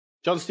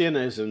John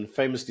Steenhuisen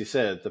famously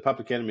said the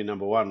public enemy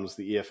number one was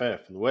the EFF,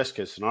 and the worst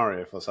case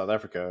scenario for South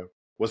Africa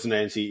was an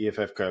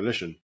ANC-EFF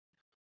coalition.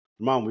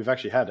 Mom, we've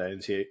actually had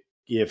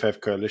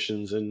ANC-EFF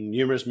coalitions in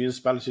numerous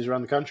municipalities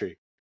around the country,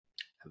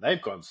 and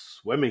they've gone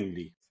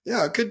swimmingly.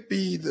 Yeah, it could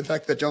be the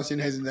fact that John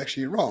Steenhuisen is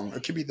actually wrong.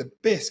 It could be the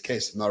best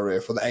case scenario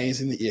for the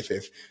ANC and the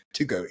EFF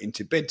to go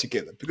into bed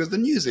together. Because the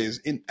news is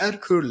in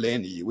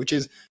Ekurhuleni, which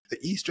is the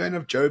east end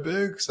of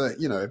Joburg, so,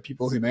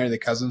 people who marry their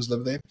cousins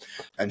live there,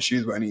 and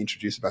shoes were only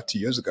introduced about 2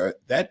 years ago,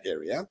 that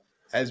area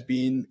has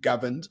been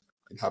governed,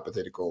 in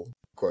hypothetical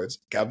quotes,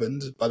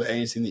 governed by the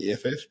ANC and the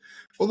EFF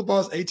for the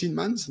past 18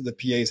 months. The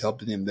PA is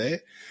helping them there.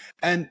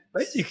 And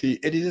basically,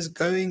 it is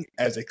going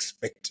as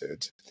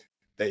expected.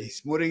 They're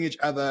smoothing each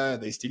other.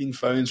 They're stealing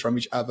phones from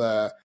each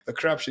other. The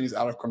corruption is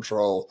out of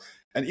control.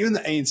 And even the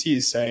ANC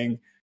is saying,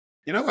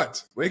 you know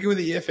what? Working with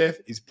the EFF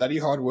is bloody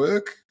hard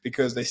work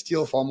because they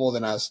steal far more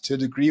than us to a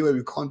degree where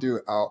we can't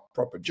do our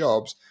proper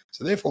jobs.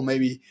 So therefore,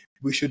 maybe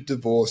we should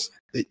divorce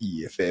the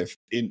EFF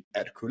in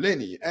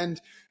Ekurhuleni.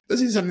 And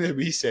this is something that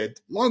we said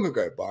long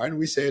ago, Byron.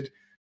 We said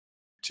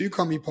two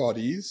commie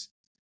parties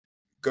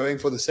going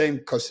for the same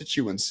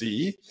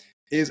constituency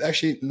is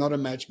actually not a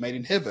match made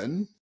in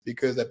heaven,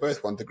 because they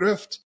both want the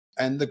grift,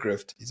 and the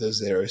grift is a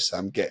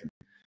zero-sum game.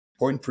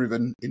 Point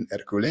proven in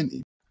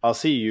Ekurhuleni. I'll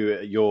see you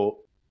at your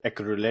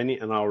Ekurhuleni,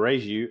 and I'll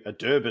raise you a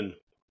Durban.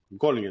 I'm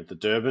calling it the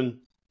Durban,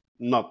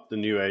 not the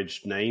New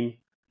Age name,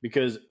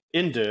 because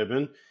in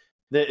Durban,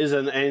 there is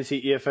an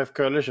ANC-EFF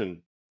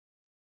coalition.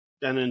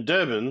 And in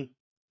Durban,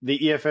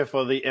 the EFF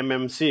or the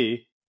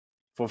MMC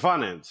for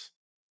finance.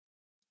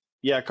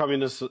 Yeah,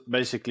 communists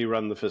basically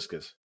run the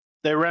fiscus.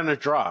 They ran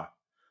it dry.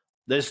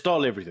 They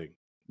stole everything.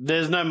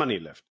 There's no money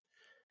left.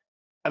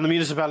 And the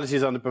municipality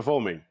is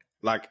underperforming,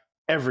 like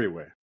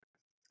everywhere.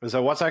 And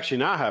so what's actually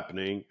now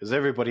happening is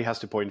everybody has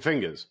to point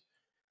fingers.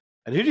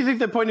 And who do you think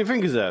they're pointing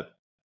fingers at?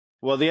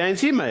 Well, the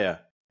ANC mayor.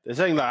 They're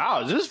saying, like,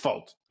 oh, it's his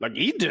fault. Like,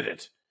 he did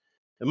it.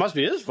 It must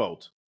be his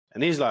fault.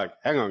 And he's like,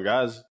 hang on,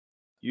 guys.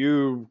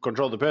 You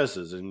control the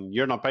purses and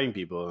you're not paying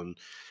people. And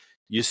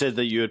you said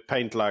that you would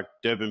paint like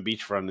Durban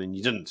beachfront and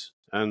you didn't.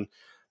 And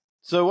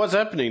so what's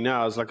happening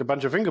now is like a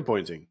bunch of finger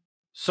pointing.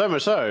 So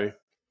much so,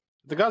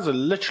 the guys are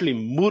literally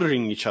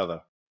murdering each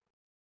other.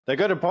 They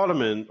go to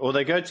parliament or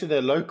they go to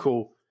their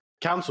local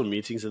council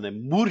meetings and they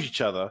murder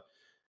each other.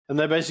 And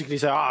they basically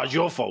say, it's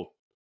your fault.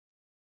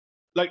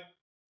 Like,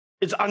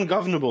 it's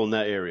ungovernable in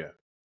that area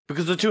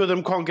because the two of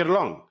them can't get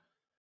along.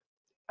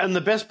 And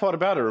the best part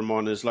about it,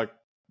 Ramon, is like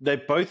they're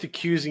both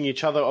accusing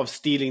each other of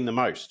stealing the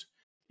most.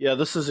 Yeah,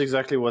 this is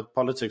exactly what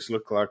politics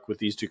look like with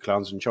these two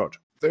clowns in charge.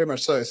 Very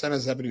much so. Same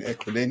as happening in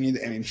Ekurhuleni. The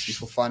MMC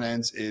for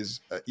Finance is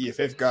an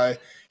EFF guy.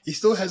 He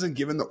still hasn't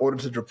given the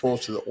audited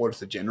report to the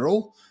Auditor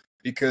General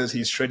because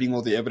he's shredding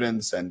all the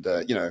evidence and,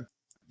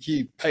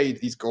 he paid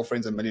his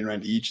girlfriends R1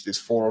 million each. There's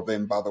 4 of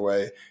them, by the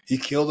way. He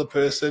killed a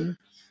person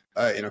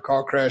in a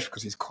car crash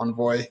because his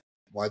convoy,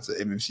 why does the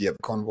MMC have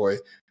a convoy,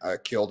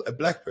 killed a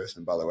black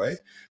person, by the way.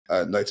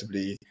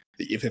 Notably,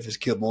 the EFF has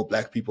killed more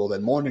black people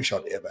than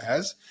Morningstar ever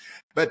has.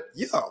 But,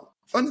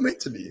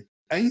 fundamentally,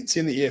 ANC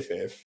and the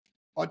EFF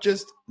are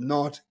just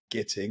not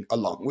getting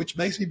along, which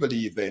makes me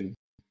believe then,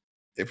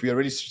 if we are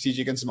really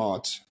strategic and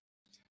smart,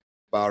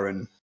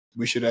 Byron,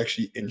 we should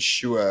actually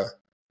ensure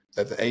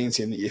that the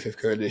ANC and the EFF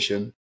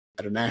coalition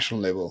at a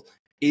national level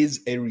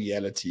is a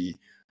reality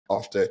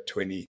after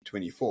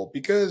 2024,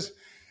 because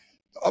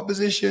the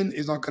opposition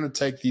is not going to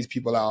take these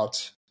people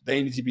out.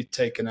 They need to be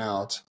taken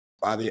out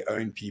by their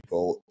own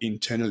people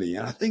internally.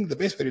 And I think the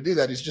best way to do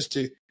that is just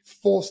to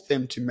force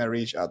them to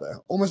marry each other,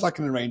 almost like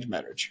an arranged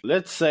marriage.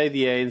 Let's say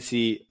the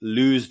ANC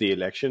lose the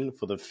election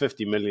for the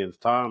 50 millionth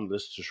time.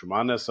 Let's just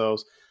remind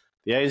ourselves,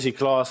 the ANC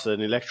class,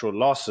 an electoral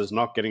loss, is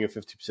not getting a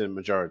 50%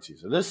 majority.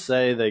 So let's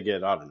say they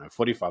get,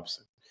 45%.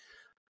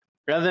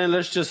 And then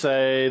let's just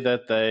say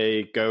that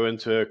they go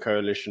into a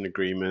coalition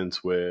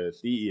agreement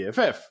with the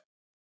EFF,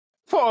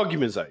 for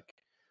argument's sake.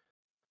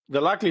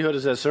 The likelihood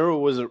is that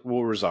Cyril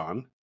will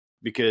resign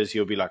because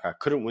he'll be like, I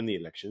couldn't win the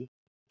election.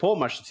 Paul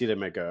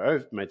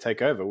Mashatile may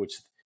take over, which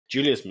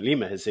Julius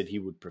Malema has said he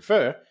would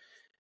prefer.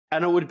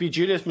 And it would be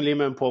Julius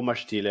Malema and Paul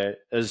Mashatile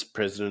as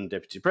president and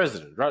deputy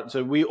president, right?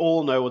 So we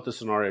all know what the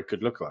scenario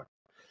could look like.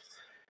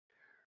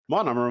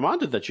 Man, I'm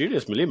reminded that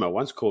Julius Malema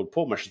once called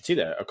Paul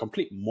Mashatile a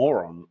complete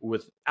moron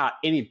without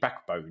any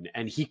backbone,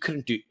 and he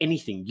couldn't do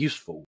anything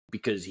useful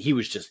because he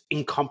was just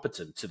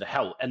incompetent to the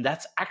hell. And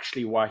that's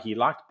actually why he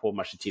liked Paul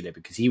Mashatile,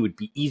 because he would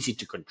be easy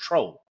to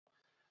control.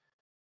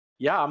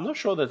 Yeah, I'm not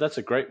sure that that's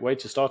a great way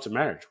to start a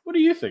marriage. What do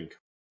you think?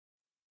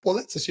 Well,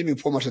 that's assuming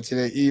Paul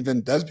Mashatile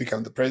even does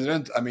become the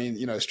president. I mean,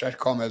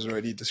 Stratcom has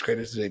already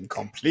discredited him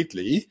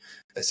completely.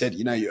 They said,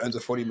 he owns a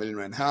 40 million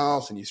rand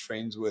house and he's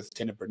friends with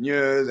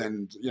entrepreneurs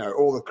and,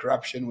 all the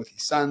corruption with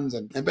his sons.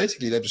 And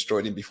basically they've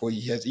destroyed him before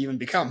he has even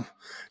become,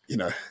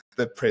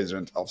 the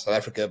president of South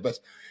Africa. But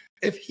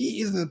if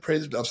he isn't the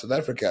president of South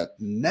Africa,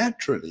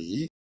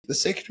 naturally, the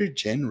Secretary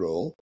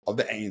General of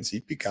the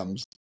ANC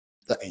becomes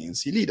the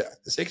ANC leader.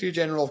 The Secretary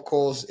General, of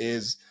course,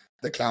 is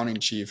the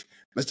clown-in-chief,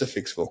 Mr.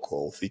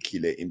 Fix-for-Call,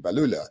 Fikile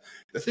Mbalula.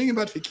 The thing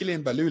about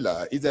Fikile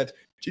Mbalula is that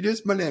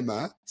Julius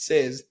Malema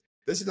says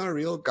this is not a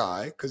real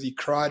guy because he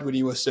cried when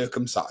he was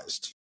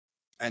circumcised.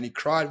 And he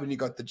cried when he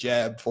got the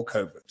jab for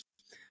COVID.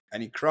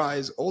 And he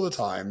cries all the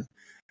time,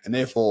 and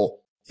therefore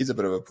he's a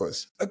bit of a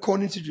puss,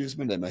 according to Julius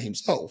Malema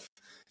himself.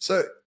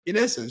 So, in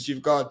essence,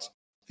 you've got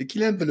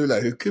Fikile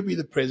Mbalula, who could be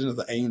the president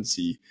of the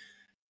ANC,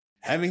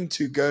 having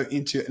to go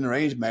into an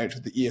arranged marriage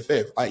with the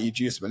EFF, i.e.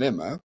 Julius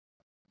Malema,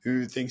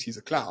 who thinks he's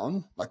a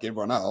clown, like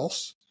everyone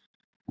else.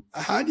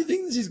 How do you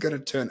think this is going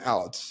to turn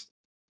out?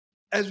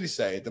 As we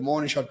say, the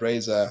morning shot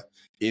razor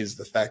is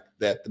the fact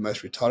that the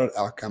most retarded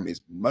outcome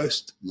is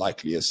most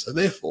likeliest. So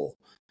therefore,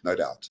 no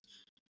doubt,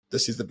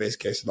 this is the best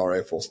case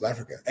scenario for South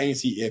Africa.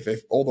 ANC,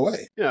 EFF, all the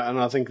way. Yeah, and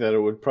I think that it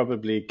would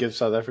probably give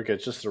South Africa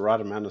just the right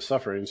amount of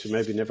suffering to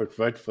maybe never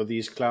vote for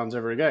these clowns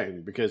ever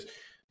again, because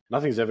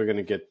nothing's ever going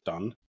to get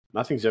done.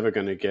 Nothing's ever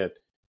going to get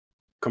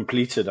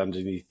completed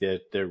underneath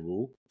their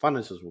rule.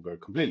 Finances will go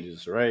completely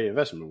disarray.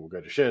 Investment will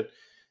go to shit.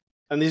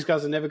 And these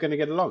guys are never going to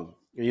get along.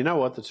 And you know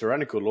what? The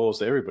tyrannical laws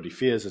that everybody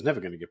fears is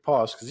never going to get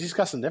passed because these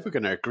guys are never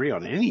going to agree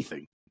on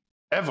anything.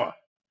 Ever.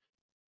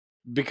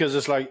 Because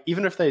it's like,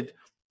 even if they...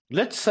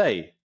 Let's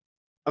say,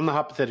 on the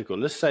hypothetical,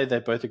 let's say they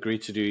both agree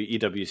to do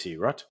EWC,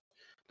 right?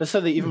 Let's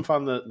say they even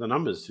find the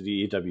numbers to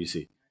do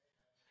EWC.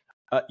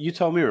 You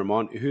tell me,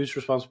 Ramon, who's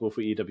responsible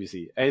for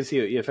EWC?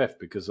 ANC or EFF?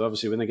 Because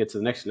obviously when they get to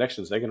the next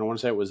elections, they're going to want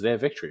to say it was their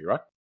victory, right?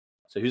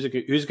 So who's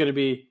going to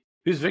be...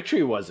 Whose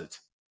victory was it?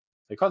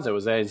 They can't say it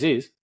was the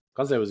ANC's.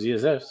 Can't say it was the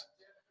ESF's.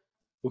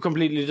 We'll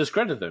completely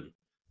discredit them.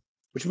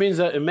 Which means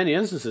that in many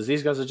instances,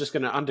 these guys are just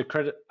going to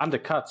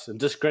undercut and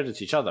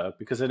discredit each other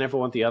because they never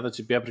want the other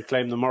to be able to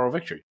claim the moral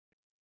victory.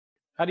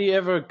 How do you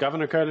ever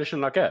govern a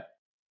coalition like that?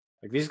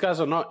 Like, these guys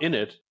are not in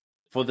it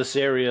for the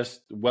serious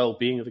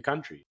well-being of the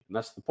country. And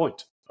that's the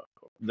point.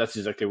 That's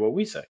exactly what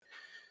we say.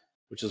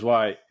 Which is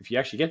why, if you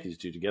actually get these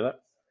two together,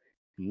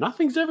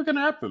 nothing's ever going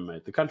to happen,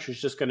 mate. The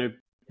country's just going to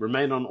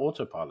remain on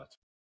autopilot.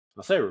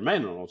 I say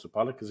remain on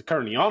autopilot because it's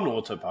currently on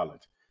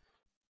autopilot.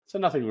 So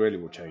nothing really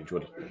will change,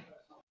 would it?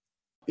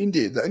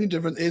 Indeed. The only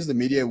difference is the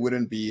media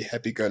wouldn't be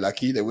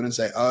happy-go-lucky. They wouldn't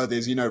say, oh,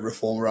 there's,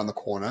 reform around the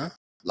corner,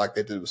 like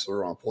they did with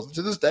Cyril Ramaphosa.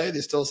 To this day,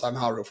 there's still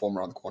somehow reform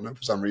around the corner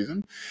for some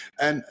reason.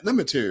 And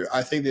number two,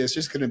 I think there's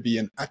just going to be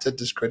an utter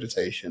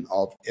discreditation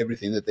of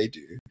everything that they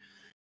do.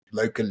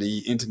 Locally,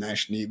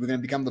 internationally, we're going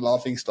to become the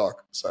laughing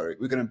stock.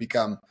 We're going to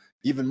become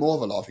even more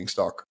of a laughing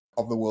stock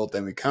of the world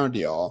than we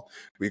currently are.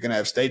 We're going to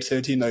have stage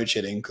 13 load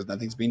shedding because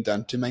nothing's been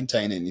done to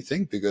maintain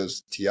anything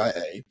because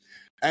TIA.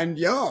 And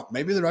yeah,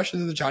 maybe the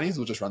Russians and the Chinese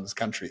will just run this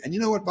country. And you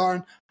know what,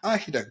 Byron? I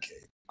actually don't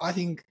care. I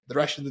think the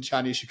Russians and the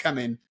Chinese should come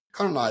in,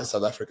 colonize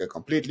South Africa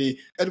completely.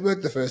 It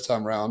worked the first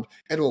time round.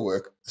 It will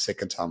work the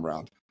second time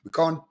round. We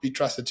can't be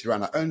trusted to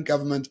run our own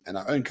government and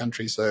our own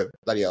country, so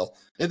bloody hell,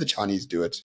 let the Chinese do it.